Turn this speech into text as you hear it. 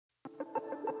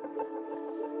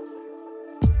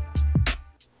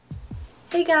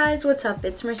Hey guys, what's up?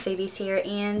 It's Mercedes here,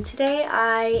 and today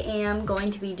I am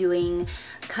going to be doing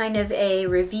kind of a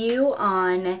review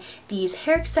on these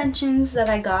hair extensions that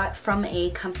I got from a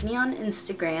company on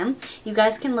Instagram. You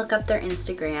guys can look up their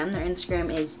Instagram. Their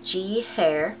Instagram is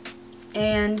ghair.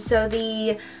 And so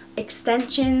the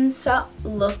extensions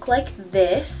look like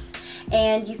this,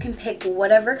 and you can pick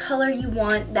whatever color you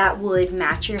want that would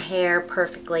match your hair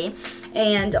perfectly.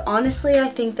 And honestly, I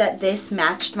think that this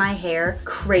matched my hair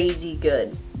crazy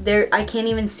good. I can't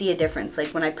even see a difference.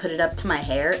 Like when I put it up to my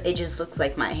hair, it just looks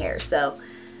like my hair. So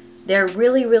they're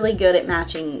really, really good at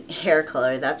matching hair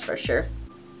color, that's for sure.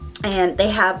 And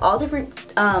they have all different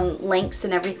lengths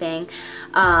and everything.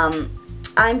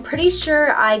 I'm pretty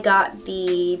sure I got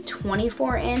the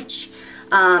 24-inch,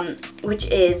 which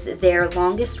is their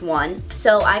longest one.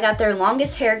 So I got their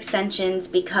longest hair extensions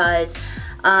because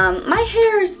my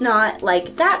hair is not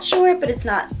like that short, but it's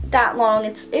not that long.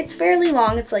 It's fairly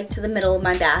long. It's like to the middle of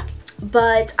my back.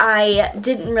 But I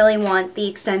didn't really want the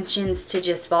extensions to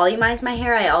just volumize my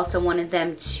hair. I also wanted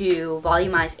them to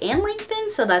volumize and lengthen,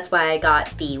 so that's why I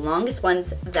got the longest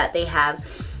ones that they have.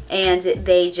 And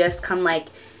they just come like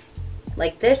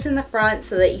this in the front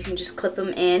so that you can just clip them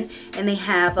in, and they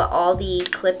have all the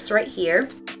clips right here.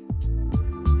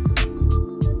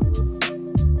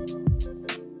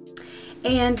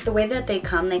 And the way that they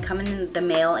come in the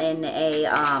mail in a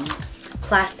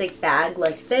plastic bag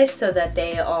like this so that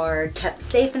they are kept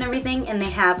safe and everything. And they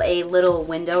have a little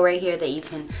window right here that you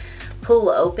can pull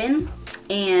open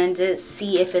and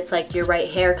see if it's like your right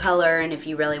hair color and if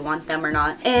you really want them or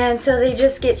not. And so they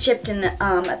just get shipped in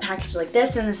a package like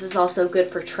this, and this is also good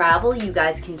for travel. You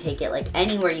guys can take it like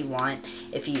anywhere you want.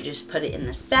 If you just put it in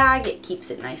this bag, it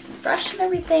keeps it nice and fresh and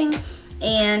everything.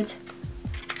 And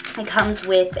it comes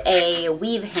with a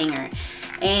weave hanger,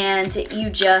 and you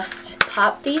just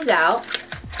pop these out.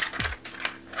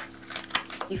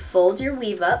 You fold your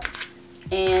weave up,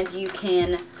 and you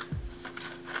can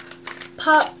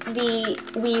pop the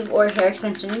weave or hair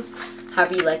extensions,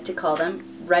 however you like to call them,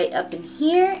 right up in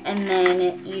here, and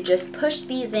then you just push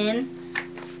these in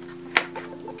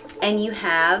and you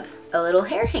have a little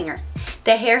hair hanger.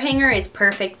 The hair hanger is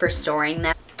perfect for storing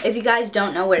them. If you guys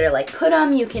don't know where to like put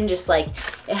them, you can just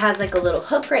it has like a little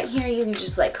hook right here. You can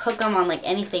just like hook them on like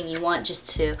anything you want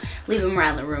just to leave them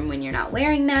around the room when you're not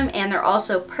wearing them. And they're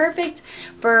also perfect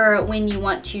for when you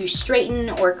want to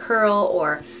straighten or curl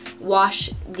or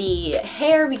wash the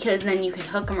hair, because then you can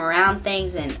hook them around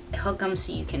things and hook them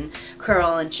so you can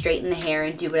curl and straighten the hair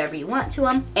and do whatever you want to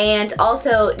them. And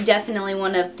also, definitely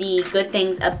one of the good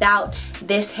things about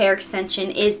this hair extension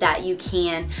is that you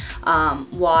can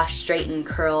wash, straighten,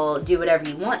 curl, do whatever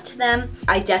you want to them.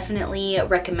 I definitely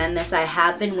recommend this. I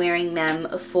have been wearing them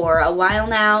for a while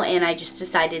now, and I just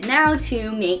decided now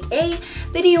to make a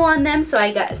video on them so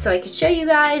I could show you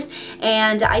guys.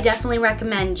 And I definitely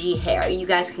recommend ghair. You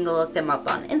guys can go look them up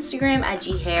on Instagram at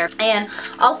ghair. And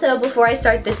also, before I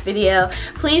start this video,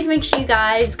 please make sure you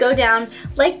guys go down,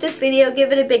 like this video,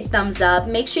 give it a big thumbs up.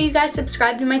 Make sure you guys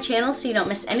subscribe to my channel so you don't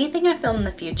miss anything I film in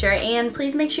the future. And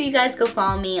please make sure you guys go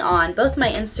follow me on both my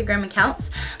Instagram accounts,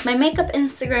 my makeup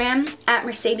Instagram at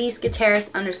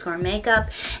mercedesgutierrezmakeup,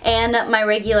 and my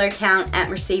regular account at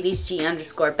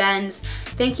mercedesg_benz.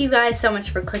 Thank you guys so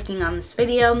much for clicking on this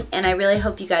video, and I really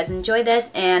hope you guys enjoy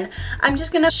this. And I'm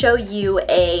just gonna show you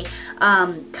a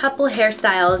couple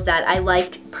hairstyles that I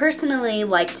personally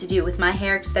like to do with my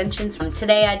hair extensions.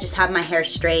 Today I just have my hair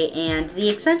straight, and the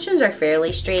extensions are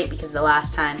fairly straight because the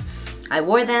last time I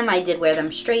wore them, I did wear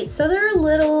them straight, so they're a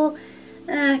little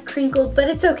crinkled, but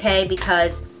it's okay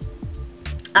because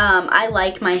I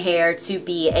like my hair to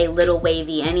be a little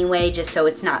wavy anyway, just so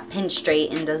it's not pinned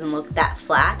straight and doesn't look that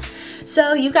flat.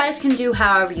 So you guys can do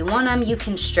however you want them. You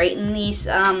can straighten these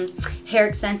hair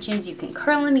extensions, you can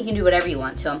curl them, you can do whatever you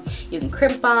want to them. You can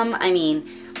crimp them. I mean,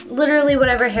 literally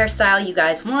whatever hairstyle you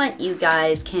guys want, you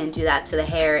guys can do that to the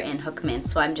hair and hook them in.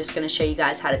 So I'm just going to show you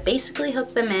guys how to basically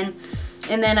hook them in.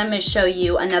 And then I'm going to show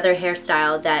you another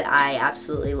hairstyle that I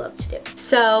absolutely love to do.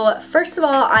 So first of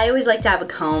all, I always like to have a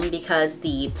comb because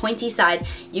the pointy side,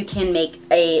 you can make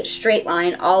a straight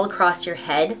line all across your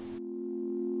head.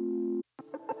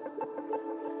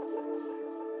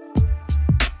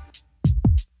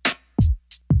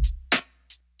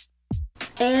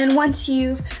 And once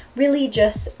you've really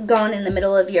just gone in the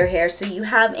middle of your hair, so you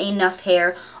have enough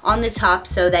hair on the top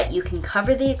so that you can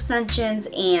cover the extensions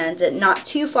and not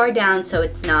too far down so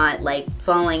it's not like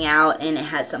falling out and it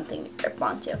has something to grip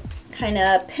onto. Kind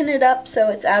of pin it up so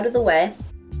it's out of the way.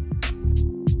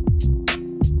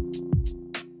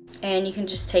 And you can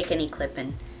just take any clip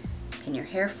and pin your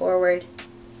hair forward,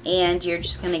 and you're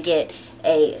just going to get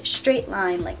a straight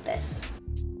line like this.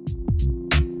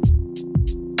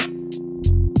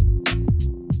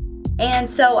 And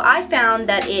so I found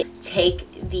that it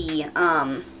take the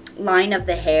line of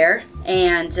the hair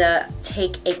and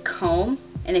take a comb,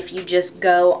 and if you just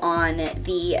go on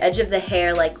the edge of the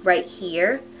hair, like right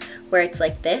here where it's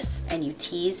like this, and you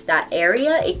tease that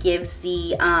area, it gives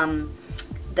the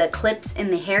clips in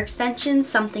the hair extensions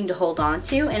something to hold on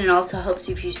to, and it also helps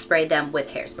you if you spray them with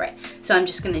hairspray. So I'm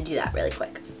just going to do that really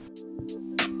quick.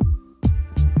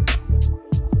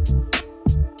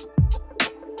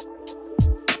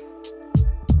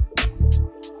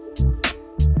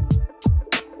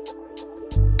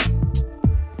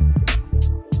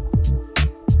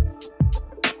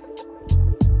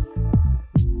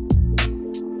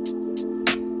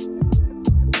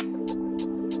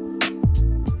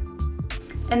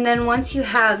 And then once you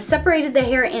have separated the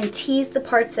hair and teased the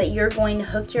parts that you're going to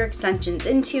hook your extensions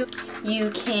into, you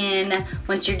can,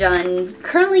 once you're done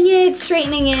curling it,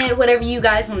 straightening it, whatever you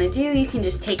guys want to do, you can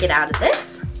just take it out of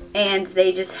this. And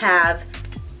they just have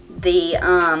the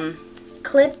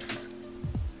clips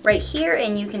right here,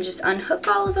 and you can just unhook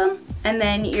all of them. And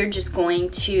then you're just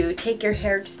going to take your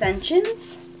hair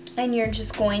extensions and you're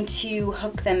just going to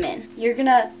hook them in. You're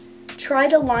gonna try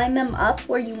to line them up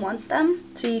where you want them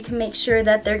so you can make sure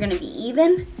that they're going to be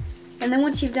even. And then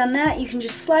once you've done that, you can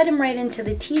just slide them right into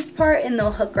the teased part and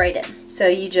they'll hook right in. So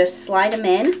you just slide them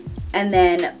in and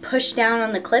then push down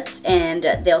on the clips and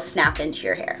they'll snap into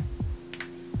your hair.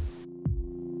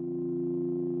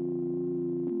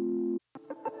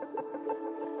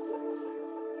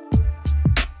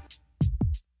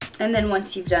 And then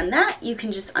once you've done that, you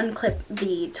can just unclip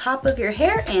the top of your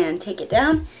hair and take it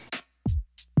down.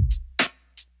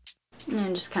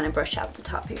 And just kind of brush out the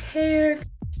top of your hair.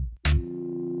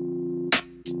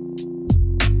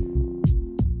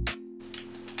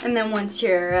 And then once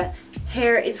your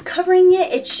hair is covering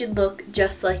it, it should look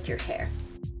just like your hair.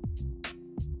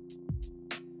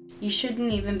 You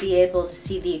shouldn't even be able to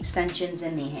see the extensions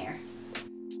in the hair.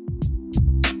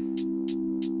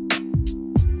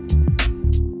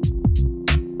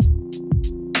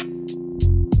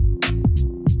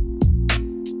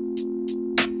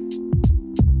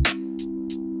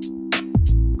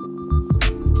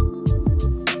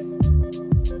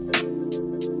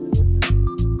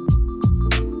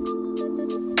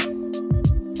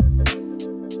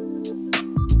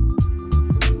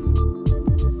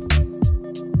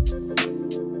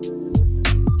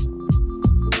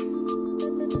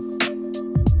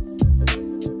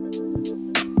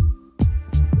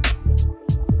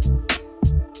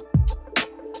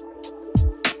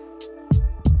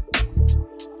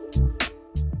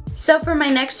 So for my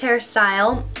next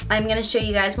hairstyle, I'm going to show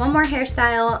you guys one more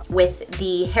hairstyle with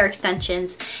the hair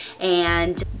extensions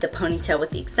and the ponytail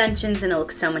with the extensions, and it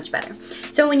looks so much better.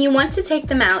 So when you want to take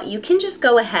them out, you can just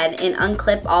go ahead and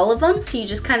unclip all of them. So you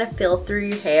just kind of feel through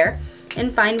your hair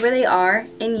and find where they are,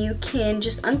 and you can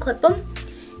just unclip them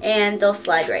and they'll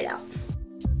slide right out.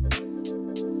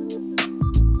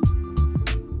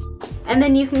 And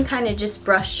then you can kind of just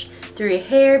brush through your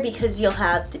hair because you'll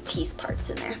have the tease parts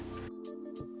in there.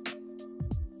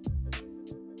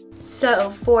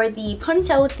 So for the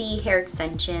ponytail with the hair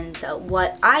extensions,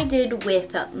 what I did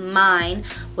with mine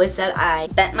was that I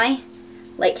bent my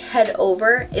head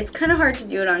over. It's kind of hard to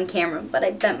do it on camera, but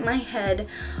I bent my head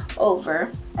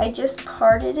over. I just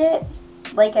parted it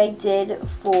like I did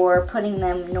for putting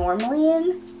them normally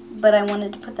in, but I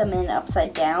wanted to put them in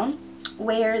upside down.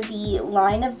 Where the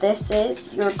line of this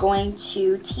is, you're going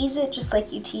to tease it just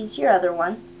like you teased your other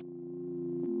one.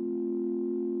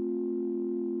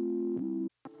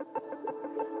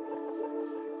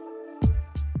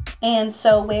 And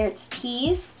so where it's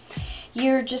teased,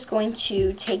 you're just going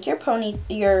to take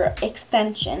your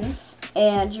extensions,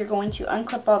 and you're going to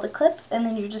unclip all the clips, and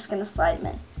then you're just going to slide them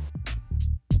in.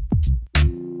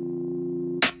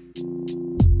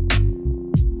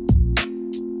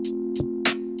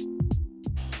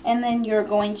 And then you're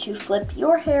going to flip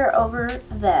your hair over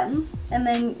them, and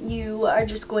then you are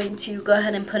just going to go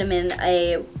ahead and put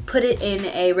it in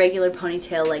a regular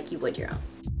ponytail like you would your own.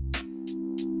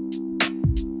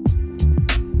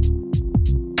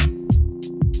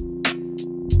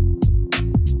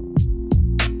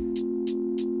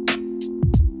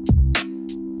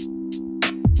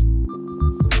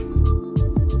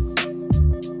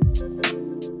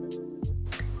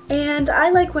 And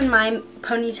I like when my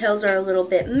ponytails are a little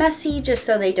bit messy, just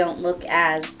so they don't look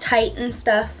as tight and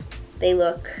stuff. They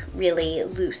look really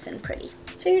loose and pretty.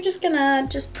 So you're just gonna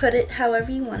put it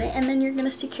however you want it, and then you're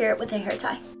gonna secure it with a hair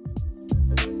tie.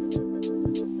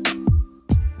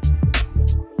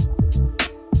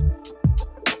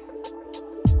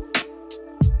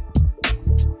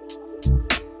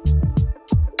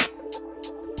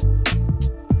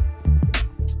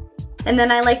 And then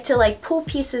I like to like pull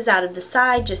pieces out of the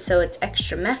side just so it's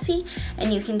extra messy,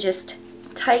 and you can just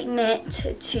tighten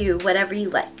it to whatever you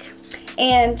like.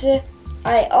 And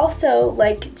I also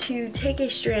like to take a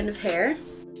strand of hair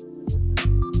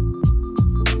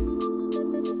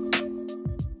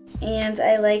and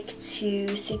I like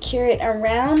to secure it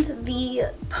around the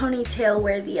ponytail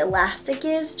where the elastic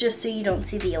is, just so you don't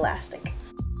see the elastic.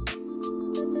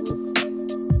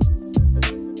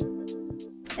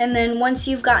 And then once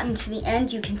you've gotten to the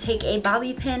end, you can take a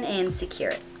bobby pin and secure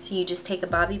it. So you just take a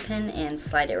bobby pin and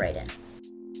slide it right in.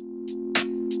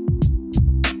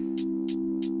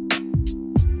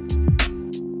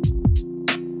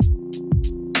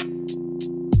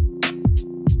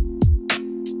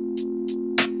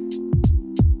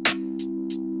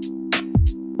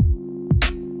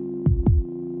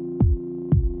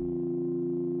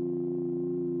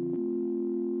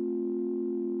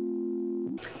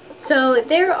 So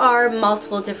there are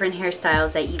multiple different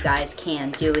hairstyles that you guys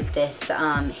can do with this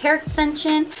hair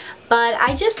extension, but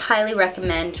I just highly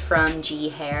recommend from G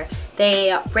Hair.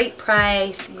 They great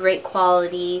price, great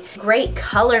quality, great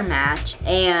color match,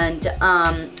 and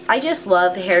I just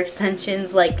love hair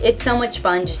extensions. Like, it's so much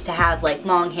fun just to have like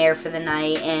long hair for the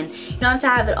night, and you don't have to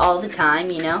have it all the time,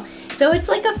 you know? So it's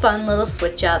like a fun little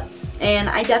switch up, and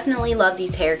I definitely love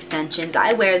these hair extensions.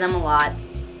 I wear them a lot.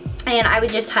 And I would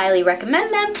just highly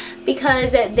recommend them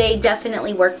because they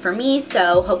definitely work for me,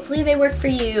 so hopefully they work for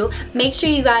you. Make sure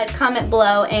you guys comment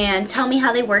below and tell me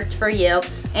how they worked for you,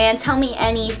 and tell me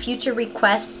any future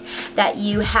requests that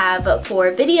you have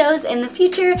for videos in the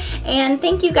future. And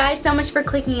thank you guys so much for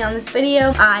clicking on this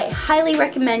video. I highly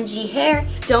recommend G Hair.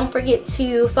 Don't forget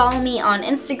to follow me on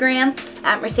Instagram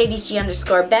at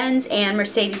mercedesg_benz and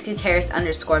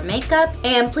mercedesgutierrez_makeup.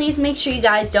 And please make sure you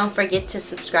guys don't forget to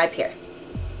subscribe here.